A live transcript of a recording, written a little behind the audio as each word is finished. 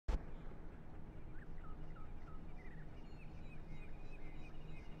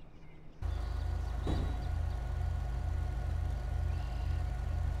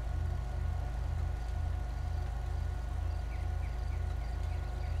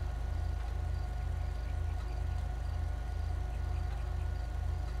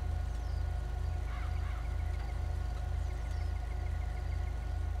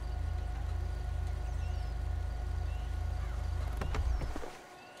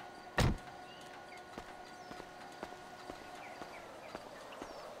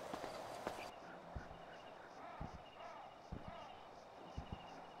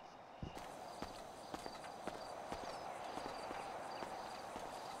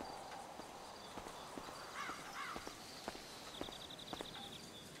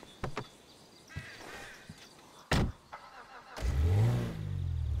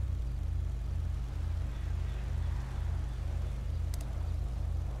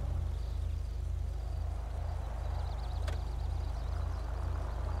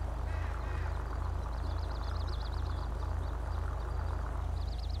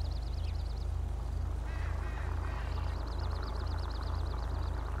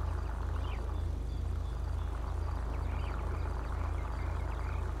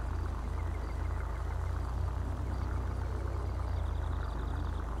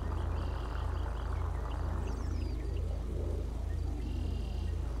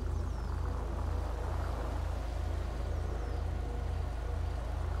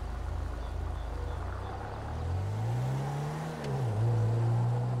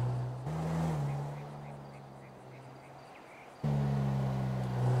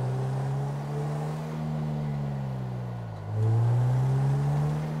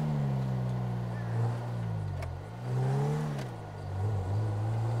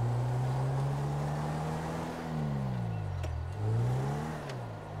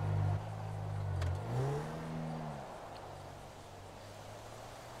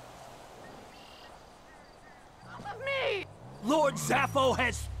Lord Zaffo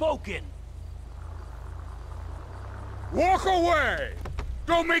has spoken! Walk away!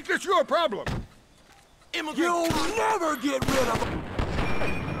 Don't make this your problem! You'll never get rid of him!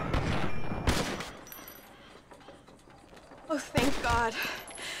 Oh, thank God.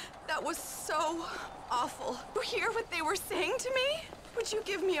 That was so awful. You hear what they were saying to me? Would you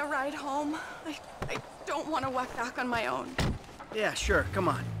give me a ride home? I don't want to walk back on my own. Yeah, sure, come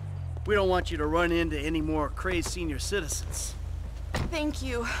on. We don't want you to run into any more crazed senior citizens. Thank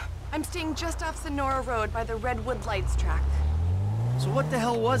you. I'm staying just off Sonora Road by the Redwood Lights track. So what the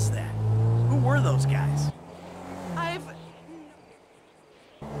hell was that? Who were those guys?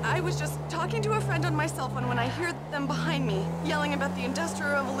 I was just talking to a friend on my cell phone when I hear them behind me, yelling about the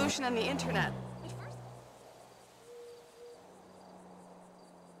Industrial Revolution and the Internet.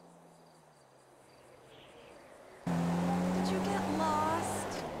 Did you get lost?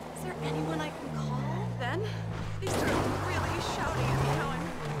 Is there anyone I can call? Then, they started really shouting at me how I'm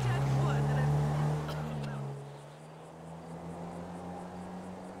dead wood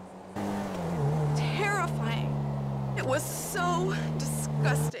and terrifying. It was so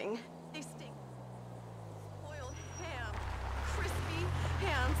disgusting. They stink. Boiled ham. Crispy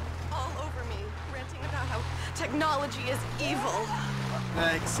hands all over me, ranting about how technology is evil.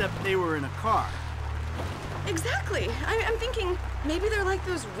 Except they were in a car. Exactly. I'm thinking maybe they're like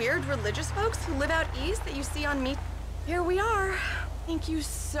those weird religious folks who live out east that you see on me. Here we are. Thank you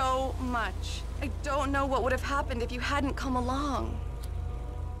so much. I don't know what would have happened if you hadn't come along.